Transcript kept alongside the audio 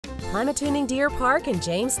Pymatuning Deer Park in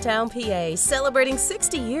Jamestown, PA, celebrating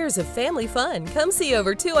 60 years of family fun. Come see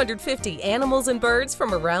over 250 animals and birds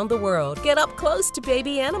from around the world. Get up close to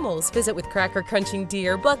baby animals. Visit with cracker-crunching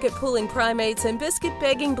deer, bucket-pulling primates, and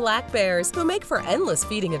biscuit-begging black bears who make for endless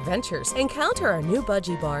feeding adventures. Encounter our new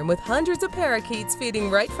Budgie Barn with hundreds of parakeets feeding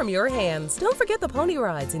right from your hands. Don't forget the pony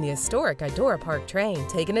rides in the historic Idora Park train.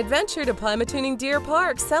 Take an adventure to Pymatuning Deer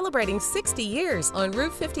Park, celebrating 60 years on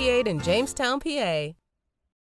Route 58 in Jamestown, PA.